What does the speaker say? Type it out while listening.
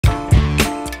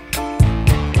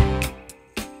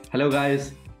Hello,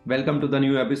 guys. Welcome to the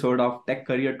new episode of Tech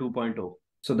Career 2.0.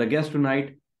 So, the guest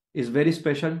tonight is very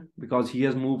special because he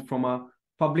has moved from a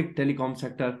public telecom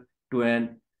sector to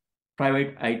an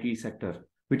private IT sector,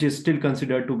 which is still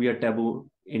considered to be a taboo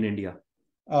in India.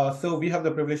 So we have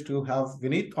the privilege to have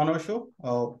Vineet on our show.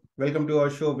 Welcome to our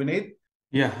show, Vineet.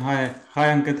 Yeah, hi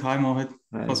Ankit, hi Mohit.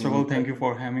 Hi, First of all, Vinit. thank you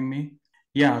for having me.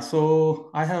 Yeah,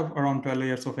 so I have around 12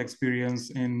 years of experience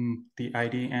in the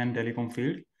IT and telecom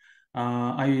field.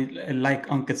 Like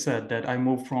Ankit said, that I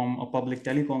moved from a public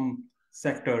telecom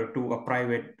sector to a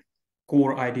private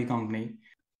core IT company.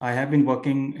 I have been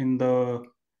working in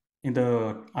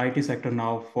the IT sector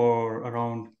now for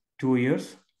around 2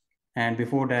 years, and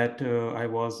before that, I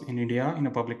was in India in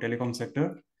a public telecom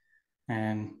sector.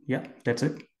 And yeah, that's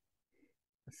it.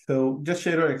 So just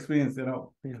share your experience.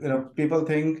 People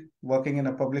think working in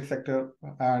a public sector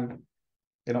and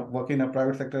working in a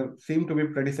private sector seem to be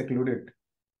pretty secluded.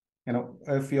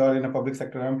 If you are in a public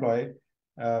sector employee,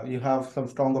 you have some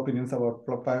strong opinions about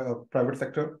private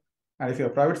sector, and if you're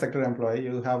a private sector employee,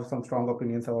 you have some strong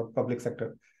opinions about public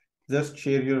sector. Just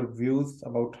share your views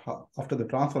about how, after the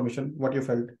transformation, what you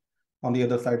felt on the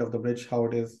other side of the bridge, how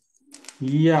it is.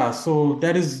 Yeah, so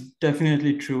that is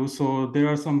definitely true. So there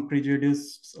are some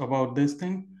prejudices about this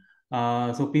thing.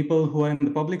 So people who are in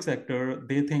the public sector,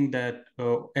 they think that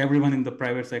everyone in the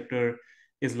private sector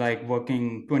is like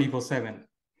working 24/7,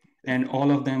 and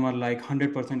all of them are like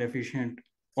 100% efficient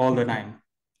all the time.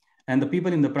 And the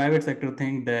people in the private sector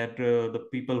think that the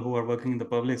people who are working in the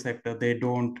public sector, they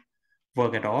don't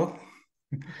work at all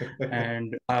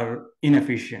and are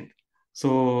inefficient.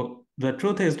 So the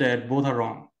truth is that both are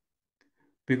wrong,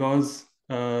 because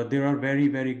there are very,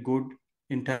 very good,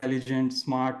 intelligent,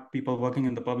 smart people working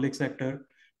in the public sector,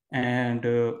 and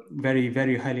very,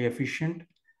 very highly efficient.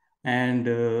 And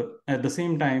at the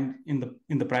same time,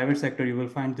 in the private sector, you will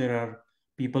find there are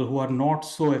people who are not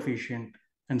so efficient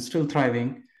and still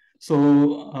thriving.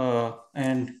 So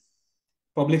and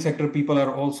public sector people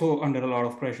are also under a lot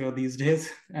of pressure these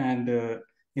days, and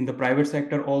in the private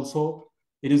sector also,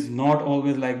 it is not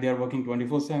always like they are working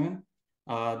 24/7.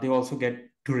 They also get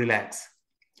to relax.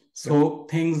 So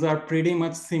things are pretty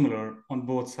much similar on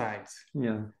both sides.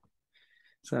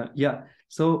 Yeah.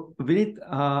 So Vinit,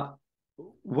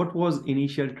 what was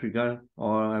initial trigger,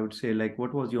 or I would say, like,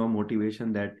 what was your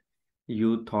motivation that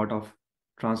you thought of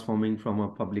transforming from a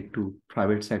public to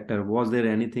private sector? Was there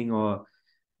anything,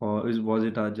 was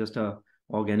it just a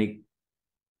organic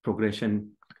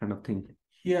progression kind of thing?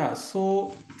 Yeah,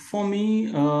 so for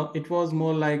me, it was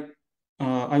more like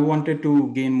I wanted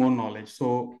to gain more knowledge.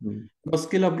 So Mm. the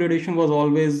skill upgradation was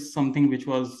always something which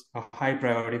was a high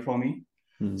priority for me.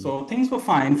 Mm. So things were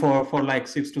fine for like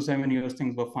 6 to 7 years.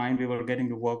 Things were fine. We were getting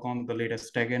to work on the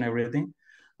latest tech and everything.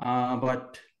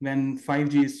 But when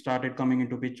 5G started coming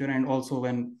into picture, and also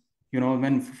when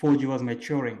 4G was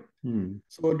maturing, Mm.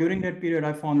 so during that period,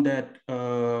 I found that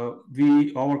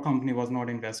our company was not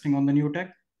investing on the new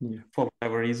tech Yeah. for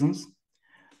whatever reasons.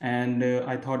 And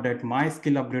I thought that my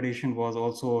skill upgradation was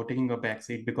also taking a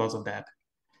backseat because of that.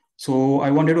 So I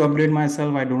wanted to upgrade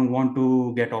myself. I don't want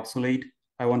to get obsolete.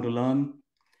 I want to learn.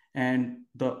 And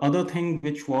the other thing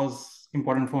which was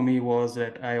important for me was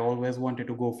that I always wanted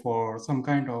to go for some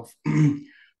kind of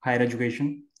higher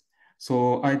education.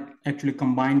 So I actually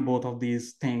combined both of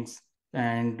these things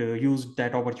and used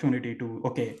that opportunity to,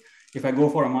 okay, if I go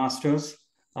for a master's,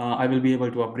 I will be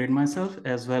able to upgrade myself,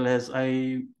 as well as I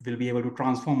will be able to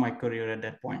transform my career at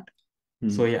that point.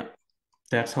 So yeah,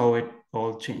 that's how it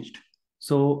all changed.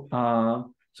 So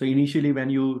initially, when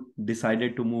you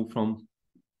decided to move from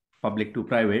public to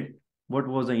private, what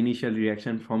was the initial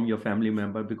reaction from your family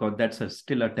member? Because that's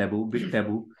still a taboo, big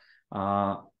taboo,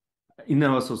 uh, in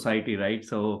our society, right?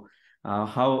 So,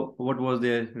 what was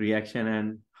their reaction,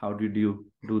 and how did you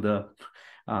do the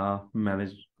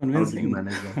manage? How did you Convincing.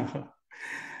 manage that?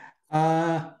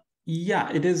 uh, yeah,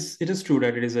 it is true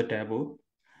that it is a taboo.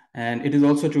 And it is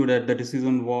also true that the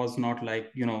decision was not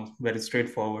like, very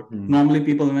straightforward. Mm. Normally,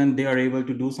 people, when they are able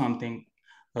to do something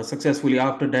successfully,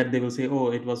 after that, they will say,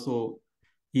 oh, it was so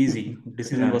easy.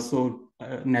 Decision Yeah, was so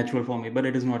natural for me. But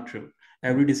it is not true.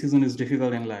 Every decision is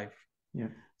difficult in life. yeah.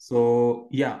 So,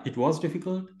 yeah, it was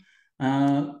difficult.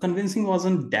 Convincing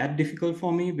wasn't that difficult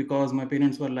for me, because my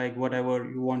parents were like, whatever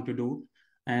you want to do.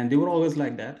 And they were always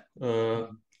like that.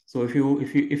 So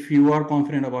if you are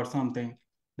confident about something,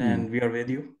 Mm. then we are with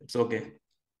you. It's okay.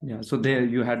 Yeah. So there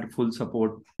you had full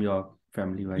support from your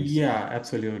family wise. Yeah,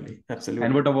 absolutely. And Absolutely.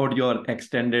 what about your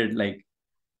extended, like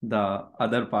the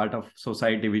other part of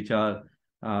society, which are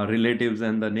relatives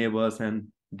and the neighbors? And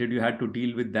did you had to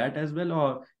deal with that as well,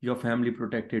 or your family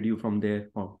protected you from there?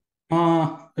 Or...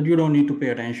 You don't need to pay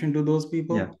attention to those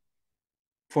people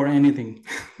for anything.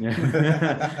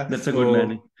 That's a good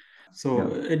line.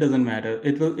 So it doesn't matter.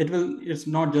 It's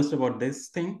not just about this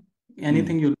thing.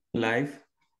 Anything you do in life,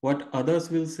 what others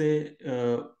will say,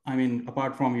 I mean,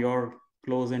 apart from your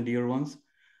close and dear ones,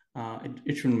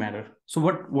 it shouldn't matter. So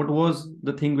what was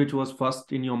the thing which was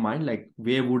first in your mind? Like,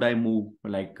 where would I move?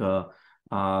 Like,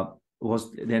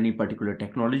 was there any particular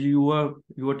technology you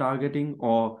were targeting,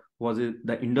 or was it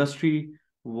the industry?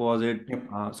 Was it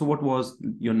so? What was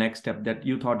your next step that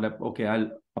you thought like, okay,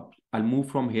 I'll move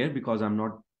from here because I'm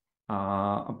not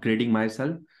upgrading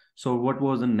myself. So what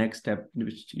was the next step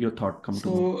which your thought come to?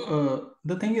 So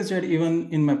the thing is that even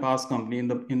in my past company,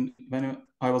 when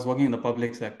I was working in the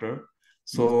public sector,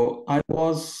 so I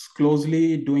was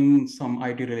closely doing some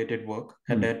IT related work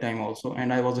at that time also,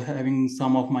 and I was having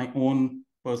some of my own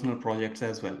personal projects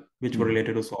as well, which were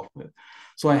related to software.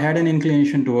 So I had an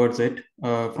inclination towards it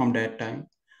from that time.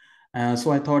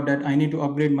 So I thought that I need to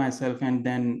upgrade myself and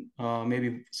then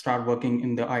maybe start working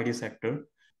in the IT sector,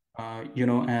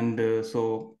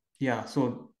 so yeah,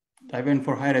 so I went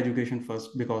for higher education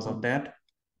first because of that.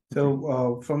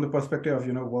 So from the perspective of,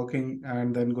 working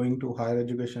and then going to higher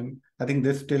education, I think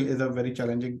this still is a very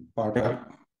challenging part, right?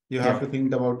 You have to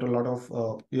think about a lot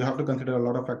of, you have to consider a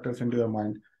lot of factors into your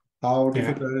mind. How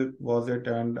difficult was it,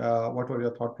 and what was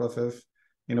your thought process,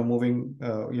 moving,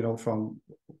 from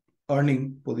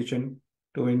earning position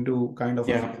to into kind of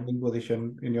a earning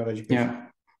position in your education?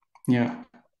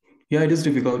 Yeah, it is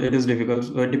difficult. It is difficult.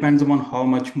 So it depends upon how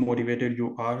much motivated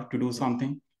you are to do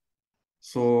something.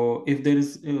 So if there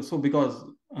is, because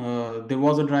there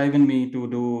was a drive in me to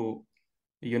do,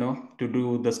 to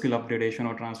do the skill upgradation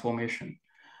or transformation.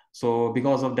 So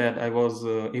because of that, I was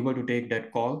able to take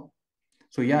that call.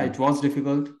 So yeah, it was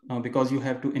difficult because you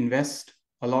have to invest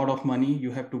a lot of money.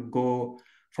 You have to go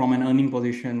from an earning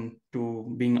position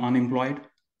to being unemployed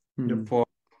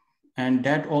and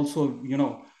that also,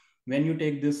 when you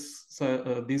take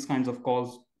these kinds of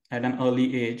calls at an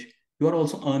early age, you are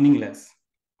also earning less.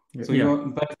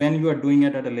 But when you are doing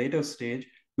it at a later stage,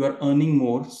 you are earning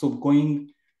more. So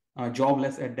going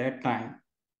jobless at that time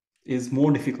is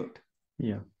more difficult.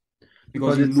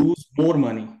 Because you lose more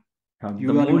money.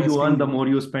 The more you earn, the more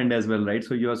you spend as well, right?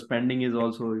 So your spending is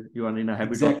also, you are in a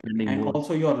habit of spending more. And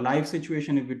also your life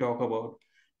situation, if we talk about,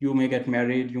 you may get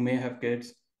married, you may have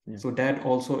kids. So that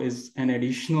also is an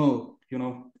additional,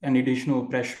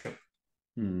 pressure.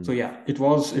 So yeah, it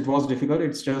was difficult.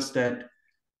 It's just that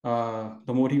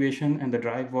the motivation and the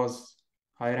drive was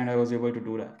higher, and I was able to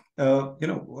do that.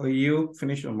 You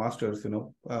finished your master's,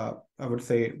 I would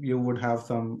say you would have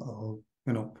some,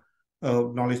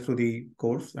 knowledge through the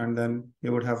course, and then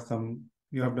you would have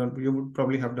you would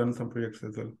probably have done some projects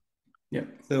as well. Yeah.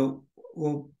 So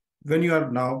when you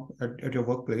are now at your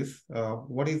workplace,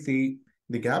 what is the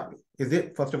gap?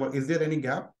 First of all, is there any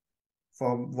gap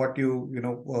from what you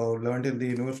learned in the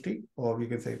university, or we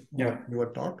can say what you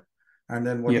were taught, and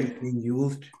then what is being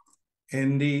used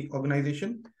in the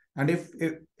organization? And if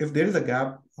there is a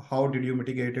gap, how did you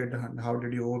mitigate it, and how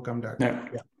did you overcome that?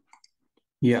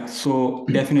 Yeah. So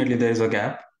definitely there is a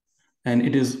gap, and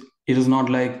it is not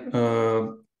like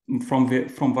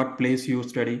from what place you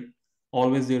study.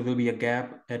 Always there will be a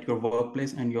gap at your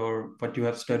workplace and what you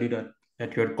have studied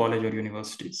at your college or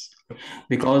universities.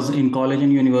 Because in college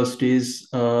and universities,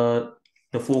 the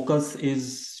focus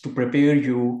is to prepare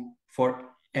you for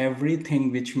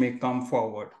everything which may come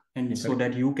forward, and so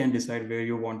that you can decide where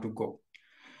you want to go.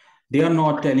 They are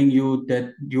not telling you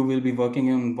that you will be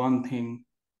working on one thing,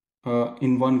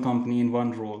 in one company, in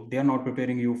one role. They are not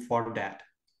preparing you for that.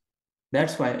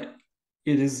 That's why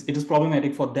it is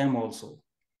problematic for them also.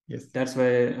 Yes. That's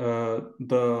why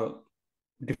the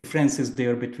difference is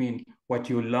there between what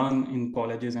you learn in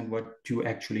colleges and what you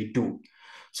actually do.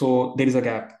 So there is a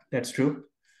gap. That's true.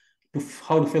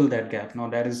 How to fill that gap? Now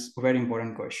that is a very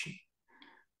important question.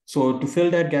 So to fill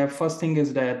that gap, first thing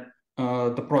is that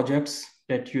the projects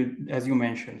that as you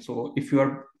mentioned. So if you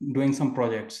are doing some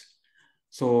projects,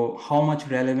 so how much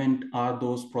relevant are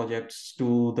those projects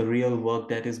to the real work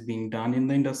that is being done in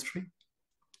the industry?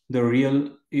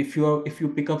 If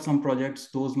you pick up some projects,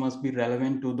 those must be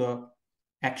relevant to the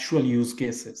actual use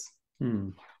cases.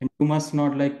 And you must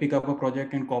not like pick up a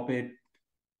project and copy it,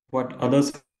 what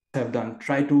others have done.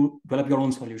 Try to develop your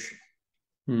own solution.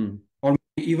 Or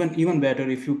even better,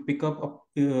 if you pick up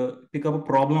a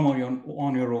problem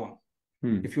on your own.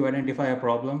 If you identify a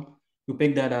problem, you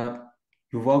pick that up,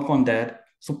 you work on that.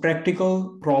 So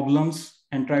practical problems,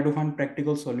 and try to find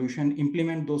practical solution,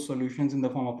 implement those solutions in the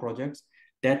form of projects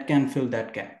that can fill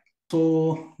that gap.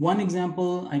 So one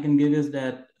example I can give is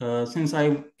that since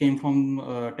I came from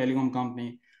a telecom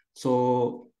company,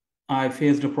 so I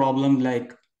faced a problem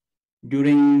like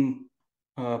during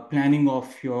planning of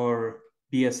your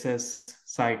BSS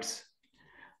sites.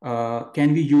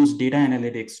 Can we use data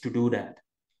analytics to do that?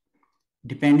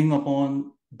 Depending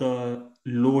upon the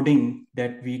loading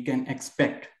that we can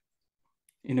expect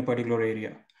in a particular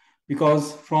area,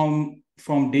 because from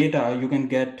data you can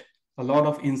get a lot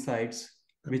of insights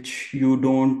which you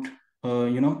don't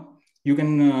you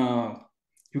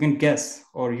can guess,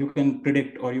 or you can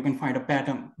predict, or you can find a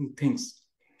pattern in things.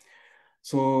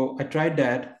 So I tried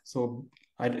that. So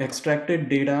I extracted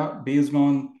data based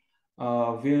on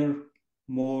where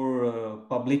more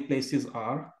public places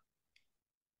are,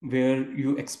 where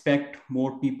you expect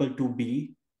more people to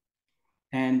be,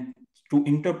 and to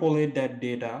interpolate that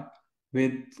data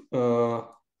with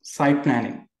site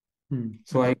planning.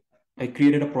 So I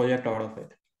created a project out of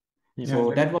it. Yeah,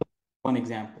 So that was one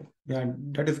example. Yeah,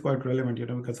 that is quite relevant,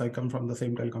 because I come from the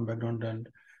same telecom background, and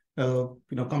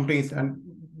companies, and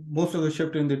most of the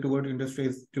shift in the toward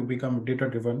industries to become data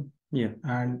driven. Yeah.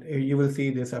 And you will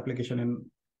see this application in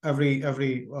every I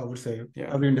would say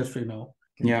every industry now.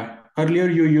 Yeah. Earlier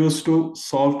you used to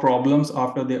solve problems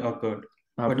after they occurred,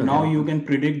 but now you can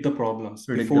predict the problems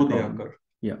before they occur.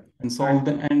 Yeah. And solve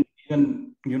them, and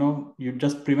even you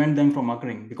just prevent them from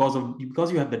occurring because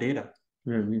you have the data.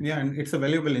 Yeah, and it's a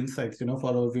valuable insights,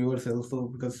 for our viewers also,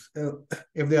 because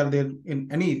if they are there in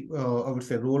any, I would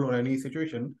say, role or any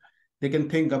situation, they can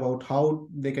think about how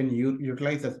they can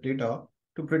utilize that data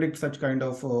to predict such kind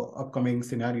of upcoming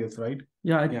scenarios, right?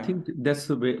 Yeah, I think that's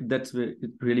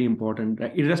really important.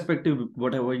 Irrespective of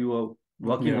whatever you are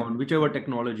working on, whichever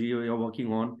technology you're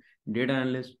working on, data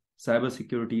analyst,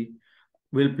 cybersecurity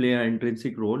will play an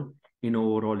intrinsic role in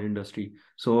overall industry.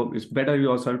 So it's better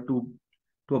yourself to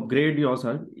upgrade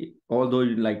yourself, although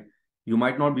you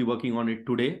might not be working on it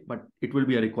today, but it will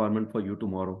be a requirement for you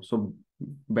tomorrow. So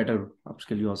better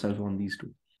upskill yourself on these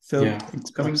two. So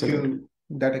coming to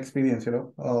that experience,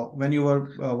 when you were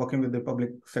working with the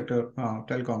public sector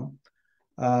telecom,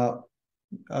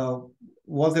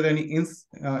 was there any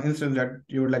instance that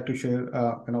you would like to share,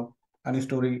 any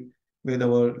story with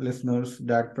our listeners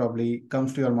that probably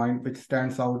comes to your mind, which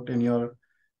stands out in your,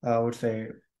 I would say,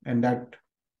 in that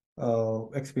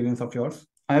experience of yours?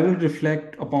 I will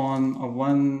reflect upon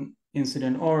one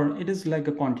incident, or it is like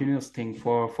a continuous thing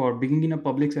for being in a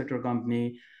public sector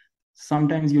company.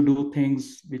 Sometimes you do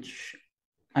things which,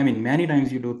 many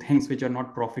times you do things which are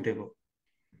not profitable,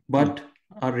 but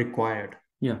are required.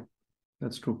 Yeah,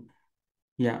 that's true.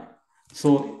 Yeah.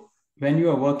 So when you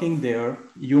are working there,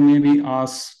 you may be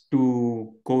asked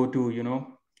to go to,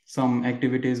 some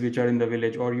activities which are in the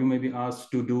village, or you may be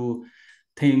asked to do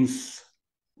things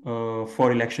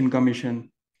for election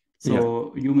commission.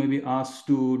 So you may be asked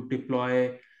to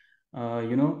deploy,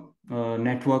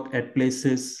 network at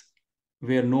places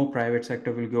where no private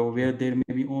sector will go, where there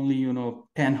may be only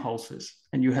 10 houses,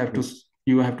 and you have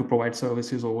to provide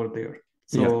services over there.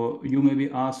 So you may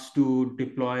be asked to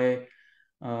deploy,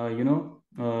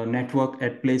 network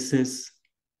at places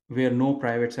where no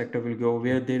private sector will go,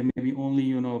 where there may be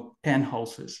only 10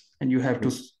 houses, and you have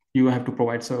to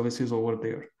provide services over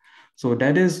there. So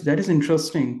that is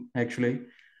interesting, actually,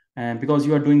 and because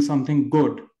you are doing something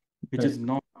good, which is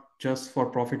not just for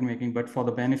profit making, but for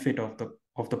the benefit of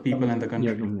the people and the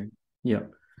country. Yeah.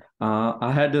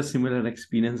 I had a similar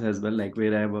experience as well, like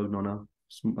where I worked on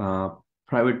a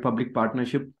private public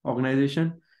partnership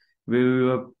organization where we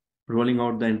were rolling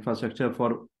out the infrastructure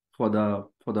for the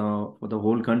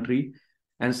whole country,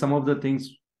 and some of the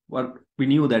things we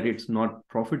knew that it's not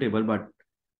profitable, but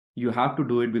you have to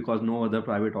do it because no other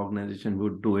private organization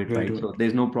would do it, right? So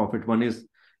there's no profit. One is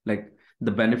like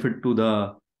the benefit to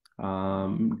the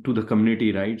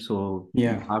community, right? So you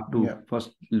have to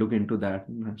first look into that.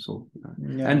 So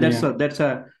and that's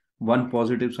a one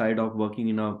positive side of working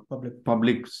in a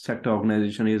public sector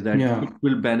organization is that it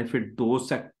will benefit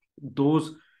those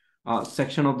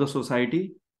section of the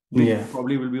society which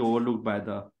probably will be overlooked by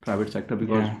the private sector,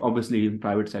 because obviously in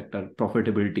private sector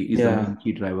profitability is the main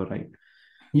key driver, right?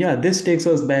 Yeah, this takes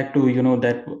us back to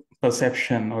that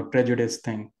perception or prejudice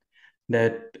thing,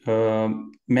 that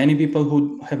many people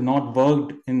who have not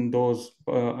worked in those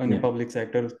in the public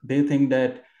sector, they think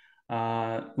that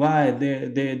why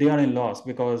they are in loss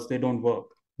because they don't work.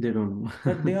 They don't.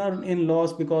 But they are in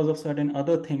loss because of certain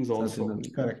other things also.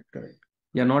 Correct.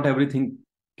 Yeah, not everything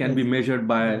can be measured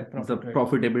by the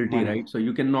profitability, Money. right? So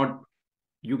you cannot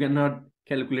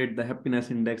calculate the happiness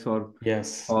index or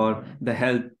the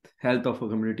health of a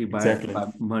community by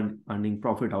earning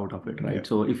profit out of it, right?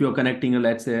 So if you're connecting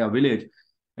let's say a village,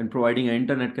 and providing an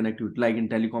internet connectivity, like in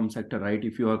telecom sector, right?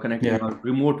 If you are connecting Yeah. a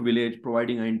remote village,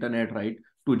 providing an internet, right,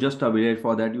 to just a village,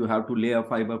 for that you have to lay a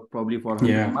fiber probably for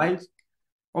 100 Yeah. miles.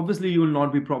 Obviously, you will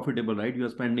not be profitable, right? You are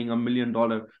spending $1 million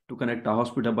to connect a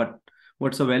hospital, but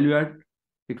what's the value add?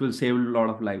 It will save a lot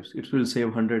of lives. It will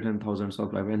save hundreds and thousands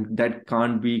of lives, and that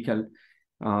can't be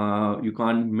you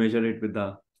can't measure it with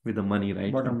the money,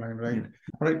 right? Bottom line, right? Yeah.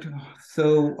 Right.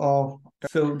 So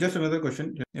just another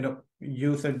question.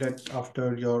 You said that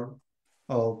after your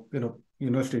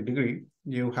university degree,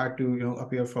 you had to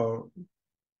appear for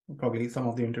probably some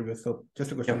of the interviews. So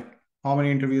just a question: Yep. how many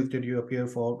interviews did you appear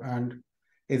for, and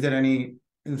is there any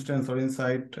instance or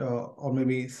insight, or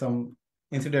maybe some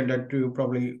incident that you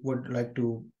probably would like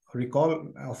to recall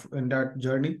of in that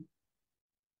journey?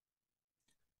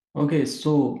 Okay,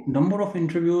 so number of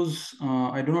interviews,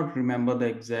 I do not remember the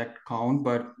exact count,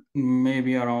 but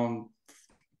maybe around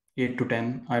 8 to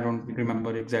 10. I don't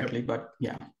remember exactly, Yep. but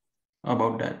yeah,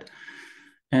 about that.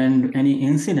 And any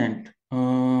incident?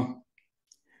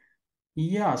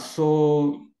 Yeah,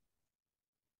 so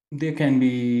there can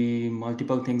be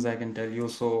multiple things I can tell you.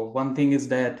 So one thing is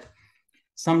that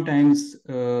sometimes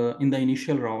in the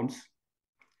initial rounds,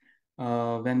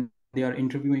 when they are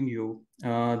interviewing you,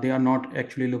 they are not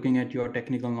actually looking at your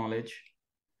technical knowledge.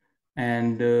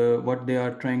 And what they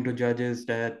are trying to judge is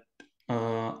that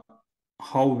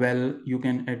how well you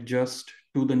can adjust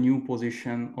to the new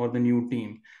position or the new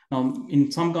team. Now,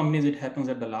 in some companies, it happens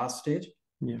at the last stage.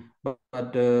 Yeah.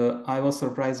 But I was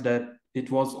surprised that it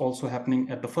was also happening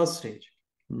at the first stage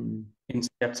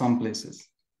at some places.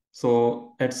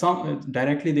 So at some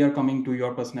directly they are coming to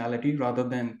your personality rather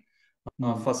than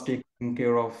first taking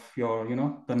care of your,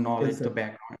 the knowledge, the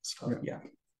background and stuff. Yeah.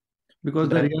 Because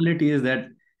So the that, reality is that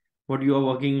what you are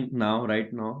working now,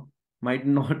 right now, might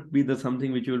not be the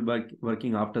something which you will be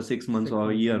working after 6 months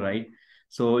or a year, right?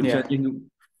 So yeah. judging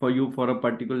for you for a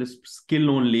particular skill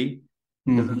only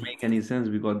doesn't Mhm. make any sense,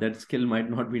 because that skill might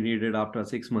not be needed after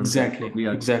 6 months. And so Exactly.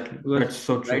 Exactly. because That's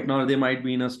so right true. now they might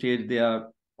be in a stage, they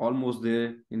are almost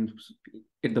there in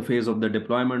at the phase of the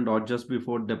deployment or just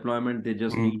before deployment. They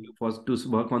just need you for to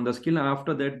work on the skill. And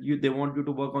after that, they want you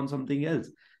to work on something else.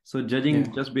 So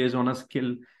judging just based on a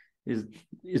skill is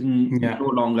Yeah. no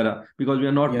longer because we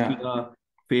are not Yeah. in a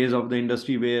phase of the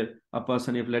industry where a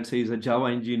person, if let's say is a Java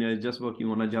engineer, is just working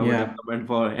on a Java Yeah. development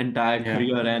for entire Yeah.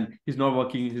 career, and he's not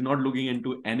working, he's not looking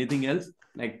into anything else.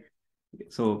 Like,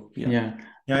 so yeah. Yeah.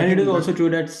 Yeah, I And it think is also true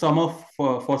that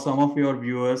for some of your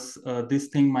viewers, this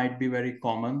thing might be very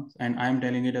common, and I'm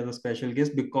telling it as a special case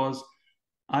because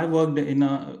I worked in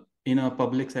a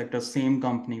public sector same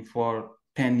company for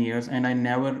 10 years, and I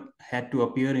never had to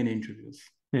appear in interviews.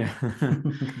 Yeah.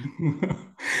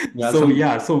 Yeah. So So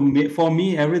yeah, for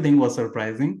me everything was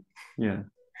surprising. yeah.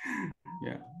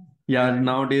 Yeah. Yeah.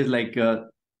 Nowadays, like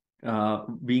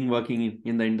being working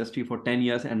in the industry for 10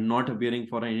 years and not appearing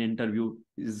for an interview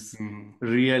is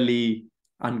really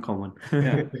uncommon.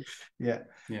 Yeah. Yeah.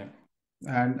 Yeah.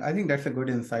 And I think that's a good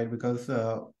insight because,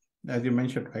 as you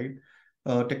mentioned, right,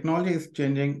 technology is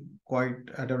changing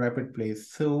quite at a rapid pace.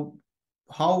 So,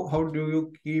 how do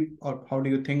you keep, or how do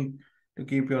you think to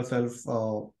keep yourself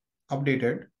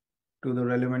updated to the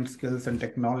relevant skills and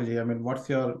technology? I mean, what's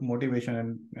your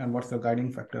motivation, and what's the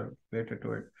guiding factor related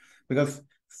to it? Because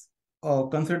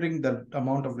considering the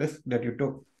amount of risk that you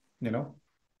took,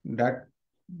 that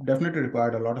definitely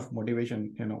required a lot of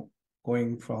motivation,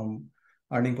 going from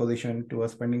earning position to a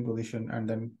spending position, and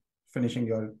then finishing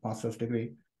your master's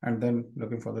degree, and then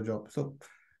looking for the job. So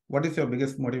what is your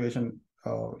biggest motivation,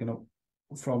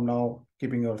 from now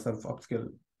keeping yourself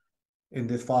upskill in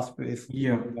this fast-paced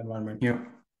Yeah. environment? Yeah.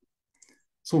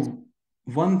 So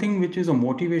one thing which is a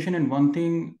motivation, and one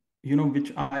thing,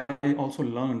 which I also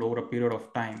learned over a period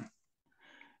of time,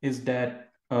 is that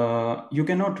you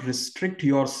cannot restrict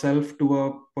yourself to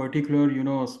a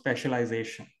particular,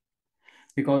 specialization.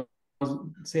 Because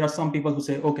there are some people who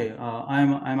say, okay,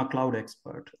 I'm a cloud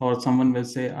expert, or someone will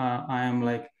say, I am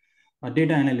like a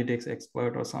data analytics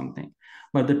expert or something.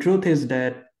 But the truth is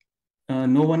that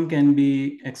no one can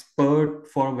be expert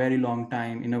for a very long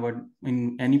time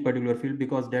in any particular field,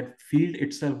 because that field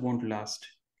itself won't last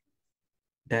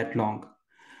that long,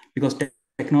 because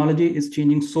technology is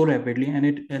changing so rapidly,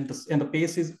 and the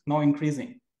pace is now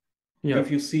increasing. Yeah. If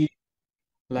you see,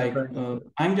 like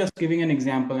I'm just giving an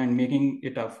example and making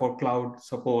it up for cloud.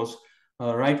 Suppose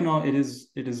right now it is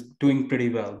doing pretty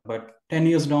well, but 10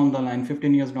 years down the line,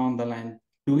 15 years down the line,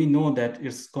 do we know that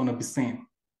it's going to be same?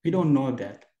 We don't know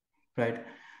that, right?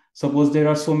 Suppose there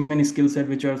are so many skill sets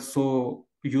which are so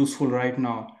useful right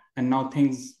now, and now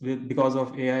things because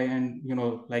of AI and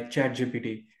like chat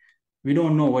GPT, we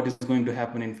don't know what is going to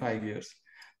happen in 5 years.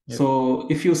 Yes. So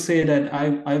if you say that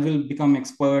I will become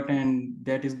expert and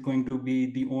that is going to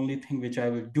be the only thing which I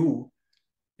will do,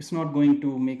 it's not going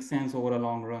to make sense over a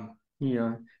long run.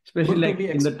 Yeah, especially Good to like be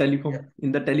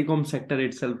in the yeah. telecom sector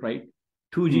itself, right?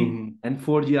 2G Mhm. and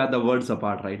 4G are the worlds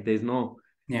apart, right?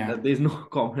 Yeah, There's no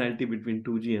commonality between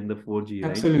 2G and the 4G,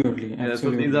 right? absolutely, Yeah,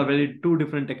 so these are absolutely. very two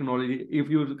different technology. If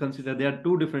you consider they are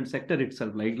two different sector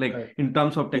itself, like Right. in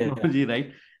terms of Yeah, technology,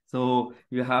 right? So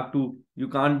you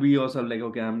can't be yourself like,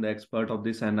 okay, I'm the expert of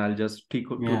this and I'll just stick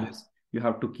to yeah. this. You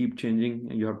have to keep changing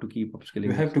and you have to keep You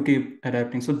upskilling have yourself. to keep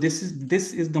adapting. So this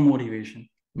is the motivation.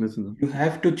 This is You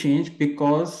have to change,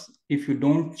 because if you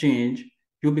don't change,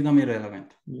 you become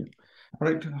irrelevant. yeah.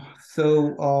 Right. So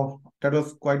that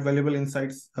was quite valuable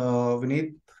insights,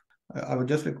 Vineet. I would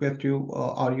just request you,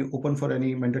 are you open for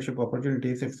any mentorship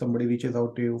opportunities if somebody reaches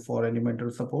out to you for any mentor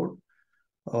support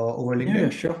over Yeah,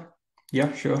 LinkedIn? sure.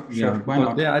 Yeah, sure, Yeah, sure. Why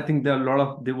because not? I think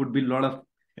there would be a lot of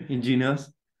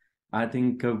engineers, I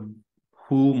think,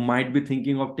 who might be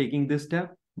thinking of taking this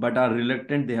step, but are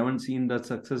reluctant. They haven't seen the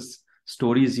success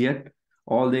stories yet.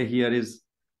 All they hear is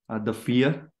the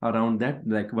fear around that,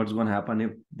 like what's going to happen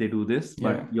if they do this.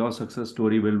 But Yeah, your success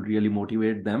story will really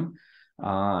motivate them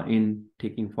in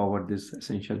taking forward this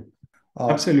essential.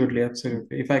 absolutely,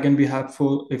 absolutely. If I can be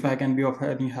helpful, if I can be of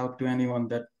any help to anyone,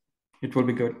 that it will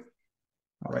be good.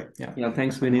 All right. Yeah, Yeah,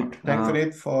 thanks, why Vinit. not? Thanks,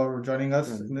 Vineet, for joining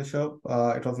us in the show.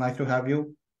 It was nice to have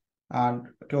you. And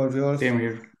to our viewers, Same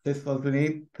here. this was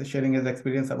Vineet sharing his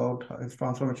experience about his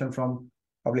transformation from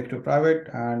public to private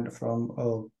and from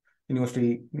a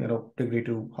university, degree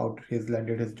to how he's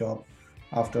landed his job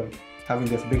after having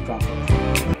this big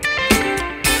transformation.